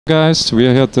Guys, we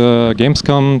are here at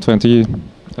Gamescom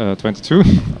 2022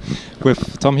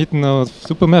 with Tom Heaton of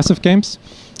Supermassive Games,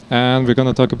 and we're going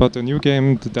to talk about the new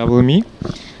game, The Devil in Me.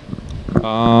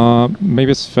 Maybe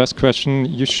as first question,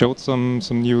 you showed some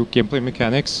new gameplay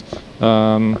mechanics.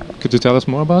 Could you tell us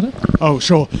more about it? Oh,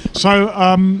 sure. So,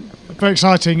 very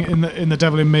exciting in the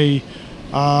Devil in Me,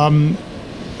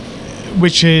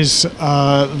 which is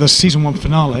the season 1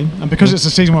 finale, and because it's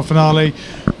the season 1 finale,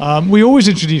 we always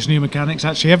introduce new mechanics.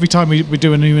 Actually, every time we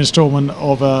do a new installment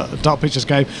of a Dark Pictures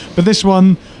game, but this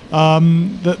one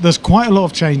there's quite a lot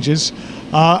of changes,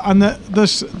 and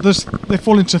they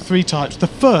fall into 3 types. The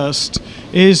first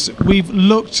is we've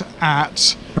looked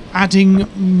at adding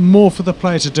more for the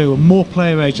player to do and more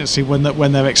player agency when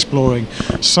they're exploring.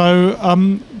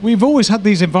 So we've always had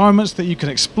these environments that you can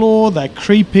explore. They're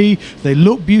creepy, they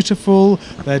look beautiful,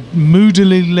 they're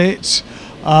moodily lit,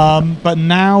 but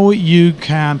now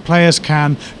players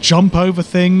can jump over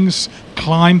things,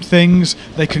 climb things,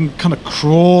 they can kind of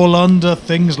crawl under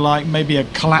things like maybe a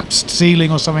collapsed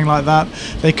ceiling or something like that.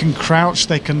 They can crouch,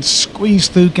 they can squeeze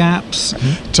through gaps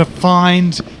to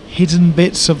find hidden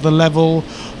bits of the level.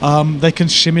 They can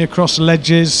shimmy across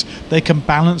ledges, they can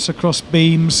balance across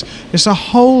beams. It's a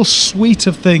whole suite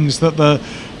of things that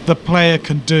the player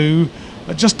can do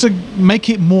just to make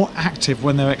it more active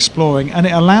when they're exploring, and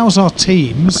it allows our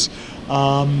teams,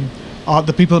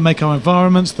 the people that make our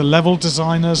environments, the level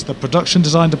designers, the production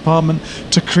design department,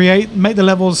 to make the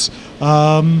levels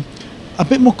a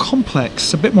bit more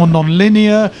complex, a bit more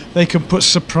non-linear. They can put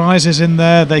surprises in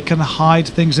there, they can hide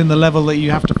things in the level that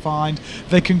you have to find,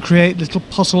 they can create little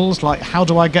puzzles like, how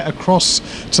do I get across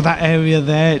to that area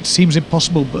there? It seems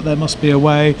impossible, but there must be a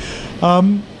way.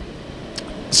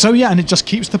 So yeah, and it just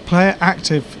keeps the player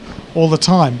active all the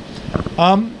time.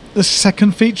 The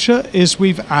second feature is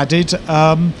we've added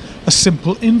a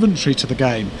simple inventory to the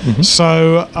game.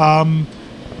 So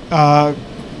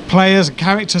players and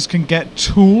characters can get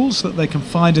tools that they can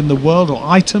find in the world, or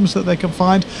items that they can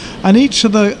find, and each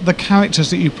of the characters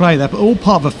that you play, they're all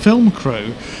part of a film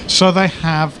crew, so they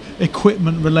have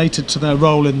equipment related to their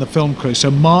role in the film crew. So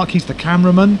Mark, he's the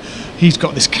cameraman, he's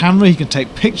got this camera, he can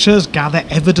take pictures, gather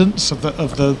evidence of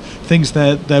the things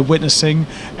they're witnessing.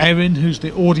 Erin, who's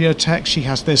the audio tech, she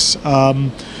has this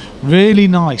really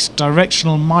nice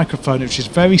directional microphone which is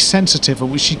very sensitive,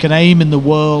 and which she can aim in the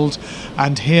world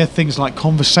and hear things like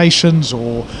conversations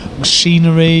or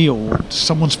machinery or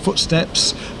someone's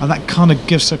footsteps, and that kind of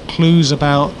gives her clues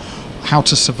about how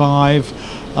to survive.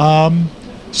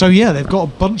 So yeah, they've got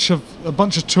a bunch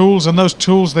of tools, and those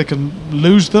tools, they can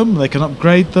lose them, they can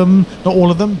upgrade them. Not all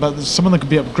of them, but some of them can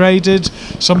be upgraded,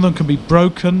 some of them can be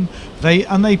broken.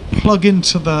 They plug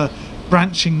into the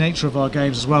branching nature of our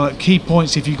games as well. At key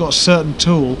points, if you've got a certain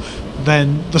tool,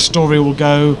 then the story will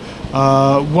go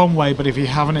one way, but if you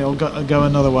haven't, it'll go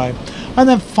another way. And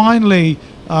then finally,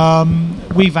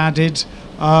 we've added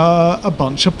a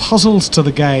bunch of puzzles to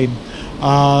the game.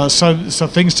 So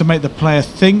things to make the player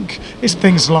think. It's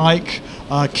things like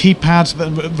keypads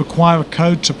that require a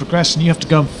code to progress, and you have to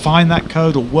go and find that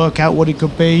code or work out what it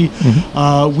could be.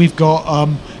 We've got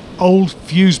old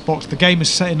fuse box. The game is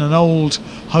set in an old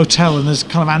hotel, and there's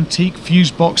kind of antique fuse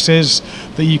boxes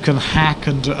that you can hack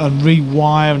and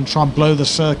rewire and try and blow the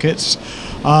circuits.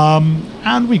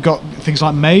 And we've got things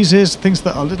like mazes, things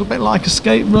that are a little bit like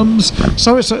escape rooms.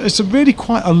 So it's a really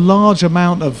quite a large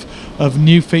amount of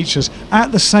new features.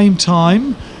 At the same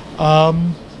time,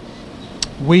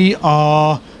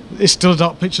 it's still a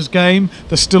Dark Pictures game.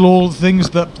 There's still all the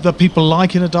things that people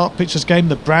like in a Dark Pictures game,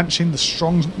 the branching, the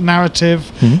strong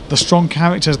narrative, the strong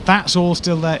characters. That's all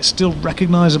still there. It's still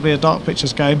recognisably a Dark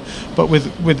Pictures game, but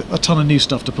with a ton of new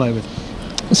stuff to play with.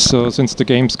 So since the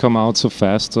games come out so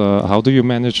fast, how do you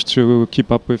manage to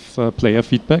keep up with player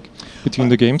feedback between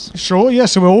the games? Sure, yeah,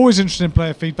 so we're always interested in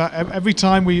player feedback. Every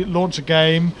time we launch a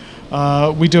game,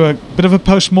 we do a bit of a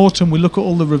post-mortem. We look at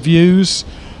all the reviews,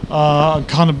 and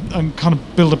kind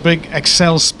of build a big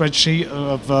Excel spreadsheet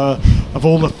of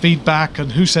all the feedback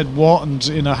and who said what,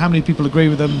 and how many people agree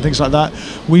with them and things like that.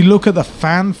 We look at the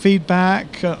fan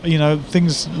feedback,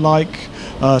 things like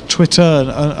Twitter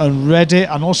and Reddit,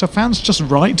 and also fans just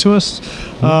write to us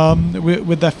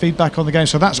with their feedback on the game.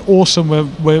 So that's awesome.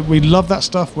 We love that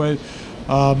stuff. We're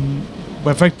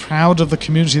very proud of the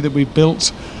community that we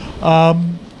built.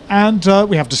 And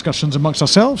we have discussions amongst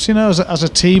ourselves, as a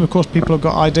team. Of course, people have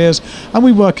got ideas, and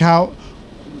we work out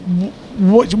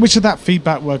which of that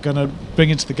feedback we're going to bring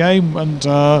into the game, and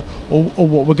or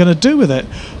what we're going to do with it.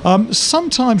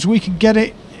 Sometimes we can get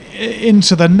it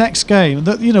into the next game.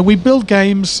 That we build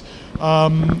games.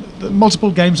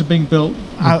 Multiple games are being built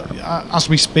as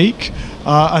we speak,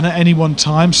 and at any one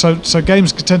time. So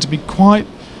games tend to be quite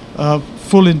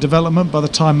full in development by the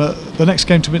time the next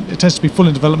game it tends to be full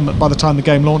in development by the time the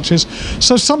game launches.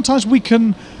 So sometimes we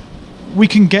can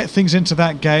get things into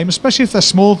that game, especially if they're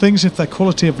small things, if they're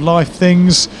quality of life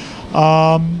things.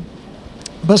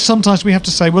 But sometimes we have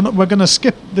to say we're going to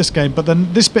skip this game, but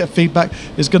then this bit of feedback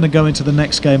is going to go into the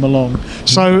next game along.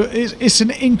 So it's an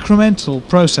incremental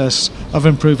process of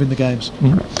improving the games.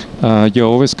 You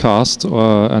always cast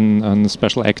a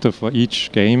special actor for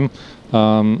each game.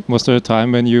 Was there a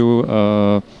time when you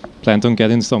planned on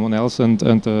getting someone else and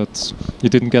you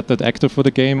didn't get that actor for the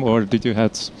game, or did you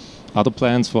had other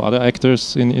plans for other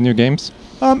actors in your games?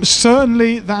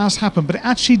 Certainly that has happened, but it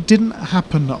actually didn't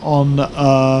happen on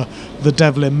The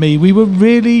Devil in Me. We were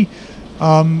really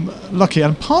lucky,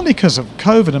 and partly because of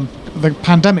COVID and the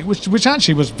pandemic, which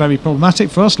actually was very problematic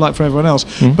for us, like for everyone else.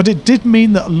 But it did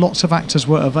mean that lots of actors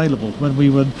were available when we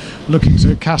were looking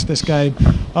to cast this game.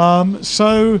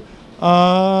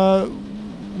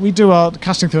 We do our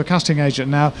casting through a casting agent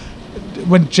now.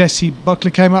 When Jessie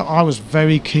Buckley came up, I was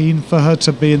very keen for her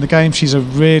to be in the game. She's a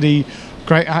really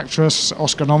great actress,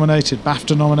 Oscar nominated,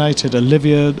 BAFTA nominated,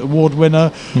 Olivia Award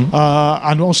winner,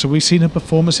 and also we've seen her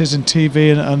performances in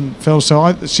TV and film.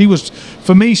 So she was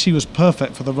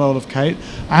perfect for the role of Kate,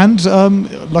 and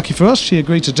lucky for us, she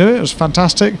agreed to do it. It was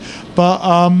fantastic. But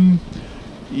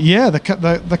yeah,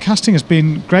 the casting has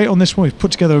been great on this one. We've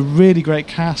put together a really great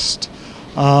cast.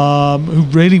 Who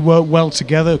really work well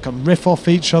together, who can riff off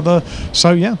each other.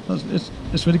 So yeah,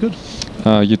 it's really good.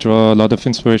 You draw a lot of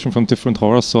inspiration from different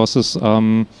horror sources.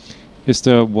 Is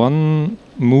there one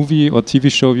movie or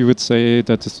TV show you would say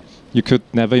that you could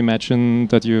never imagine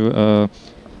that you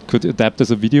could adapt as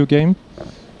a video game?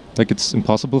 Like it's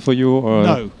impossible for you? Or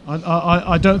no,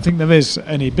 I don't think there is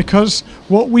any, because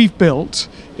what we've built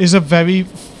is a very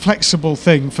flexible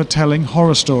thing for telling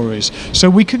horror stories. So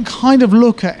we can kind of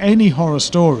look at any horror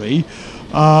story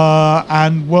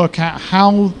and work out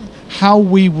how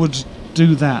we would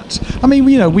do that. I mean,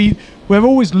 we're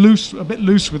always a bit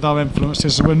loose with our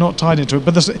influences, so we're not tied into it.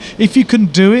 But if you can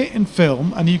do it in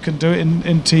film and you can do it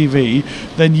in TV,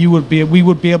 then we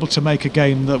would be able to make a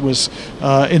game that was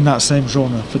in that same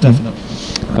genre for definite.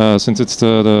 Since it's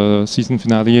the season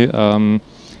finale,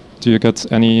 do you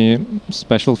got any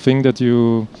special thing that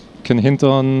you can hint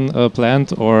on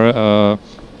planned, or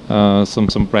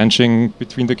some branching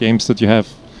between the games that you have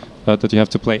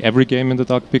to play every game in the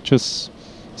Dark Pictures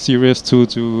series to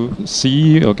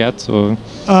see or get? Or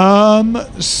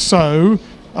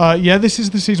yeah, this is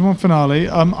the season 1 finale.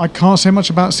 I can't say much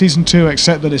about season 2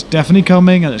 except that it's definitely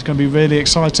coming and it's going to be really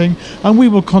exciting, and we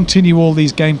will continue all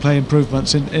these gameplay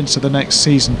improvements into the next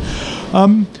season.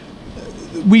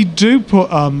 We do put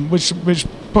which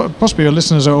possibly your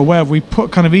listeners are aware of, we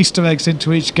put kind of Easter eggs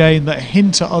into each game that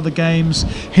hint at other games,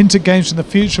 hint at games in the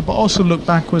future, but also look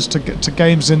backwards to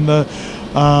games in the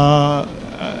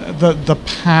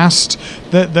past.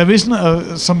 There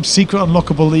isn't some secret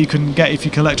unlockable that you can get if you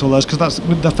collect all those, because that's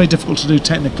very difficult to do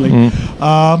technically.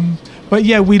 But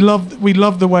yeah, we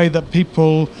love the way that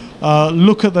people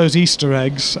look at those Easter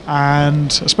eggs,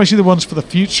 and especially the ones for the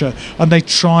future, and they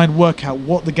try and work out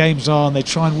what the games are, and they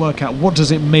try and work out what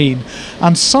does it mean.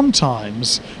 And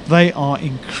sometimes they are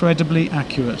incredibly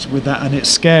accurate with that, and it's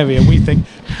scary. And we think,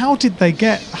 how did they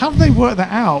work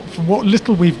that out from what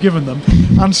little we've given them?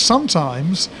 And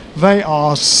sometimes they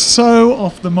are so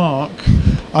off the mark,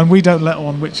 and we don't let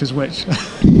on which is which.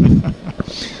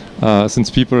 Since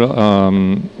people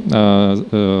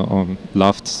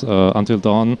loved Until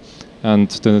Dawn and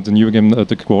the new game,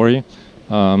 The Quarry,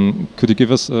 could you give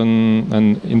us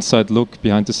an inside look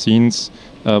behind the scenes?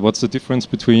 What's the difference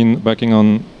between working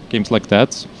on games like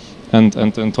that and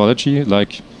Anthology,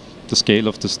 like the scale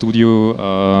of the studio,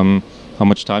 how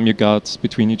much time you got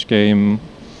between each game?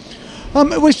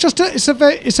 It's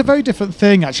a very different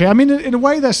thing, actually. I mean, in a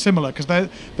way they're similar, because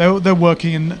they're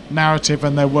working in narrative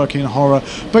and they're working in horror.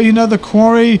 But The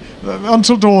Quarry,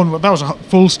 Until Dawn, that was a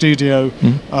full studio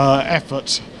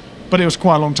effort, but it was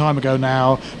quite a long time ago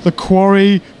now. The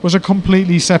Quarry was a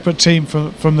completely separate team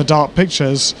from the Dark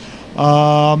Pictures,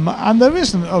 and there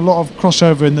isn't a lot of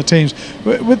crossover in the teams.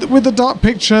 With the Dark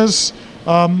Pictures,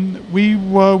 we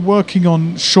were working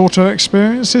on shorter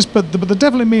experiences, but the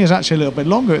Devil in Me is actually a little bit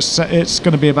longer. It's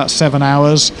going to be about 7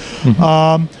 hours,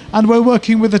 and we're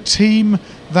working with a team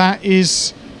that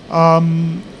is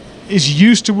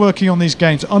used to working on these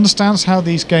games, understands how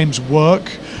these games work,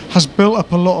 has built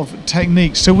up a lot of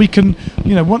techniques. So we can,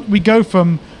 we go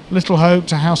from Little Hope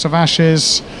to House of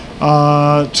Ashes,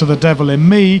 to The Devil in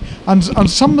Me, and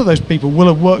some of those people will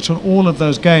have worked on all of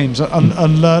those games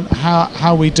and learned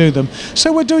how we do them.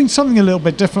 So we're doing something a little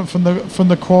bit different from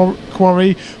the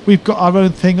Quarry. We've got our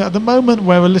own thing at the moment.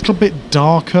 We're a little bit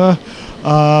darker.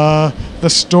 The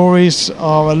stories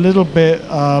are a little bit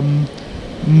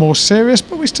more serious,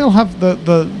 but we still have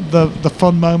the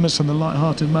fun moments and the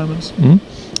light-hearted moments.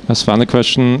 As final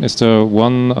question, is there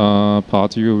one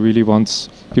part you really want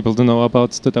people to know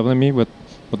about The Devil in Me? What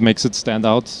makes it stand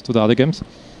out to the other games?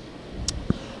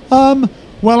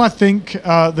 Well, I think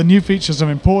the new features are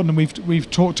important, and we've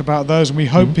talked about those, and we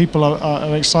hope people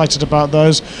are excited about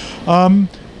those.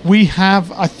 We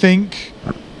have, I think,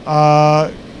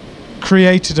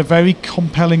 created a very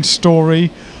compelling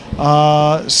story.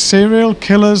 Serial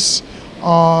killers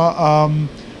are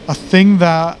a thing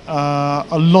that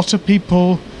a lot of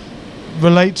people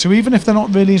relate to, even if they're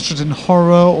not really interested in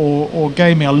horror or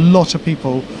gaming. A lot of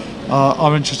people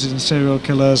are interested in serial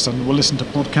killers and will listen to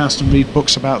podcasts and read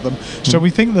books about them. So we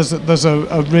think there's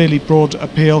a really broad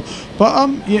appeal. But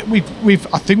yeah,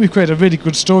 I think we've created a really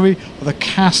good story. The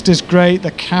cast is great.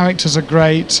 The characters are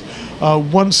great.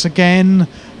 Once again,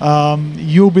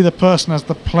 you'll be the person as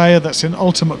the player that's in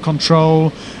ultimate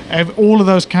control. All of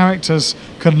those characters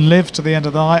can live to the end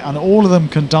of the night, and all of them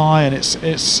can die, and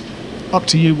it's up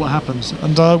to you what happens.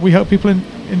 And we hope people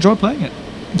enjoy playing it.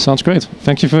 Sounds great.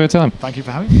 Thank you for your time. Thank you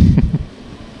for having me.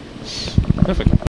 Perfect.